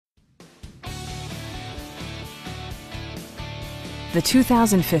the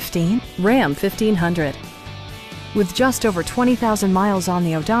 2015 Ram 1500. With just over 20,000 miles on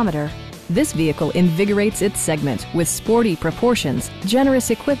the odometer, this vehicle invigorates its segment with sporty proportions, generous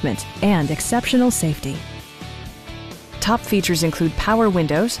equipment, and exceptional safety. Top features include power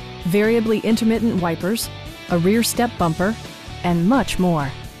windows, variably intermittent wipers, a rear step bumper, and much more.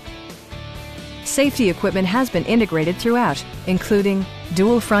 Safety equipment has been integrated throughout, including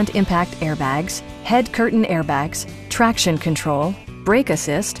dual front impact airbags, head curtain airbags, traction control, brake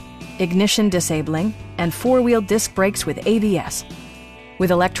assist, ignition disabling, and four-wheel disc brakes with ABS.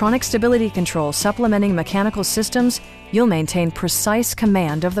 With electronic stability control supplementing mechanical systems, you'll maintain precise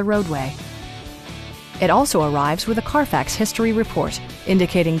command of the roadway. It also arrives with a Carfax history report,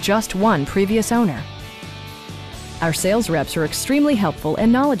 indicating just one previous owner. Our sales reps are extremely helpful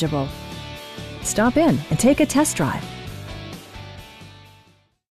and knowledgeable. Stop in and take a test drive.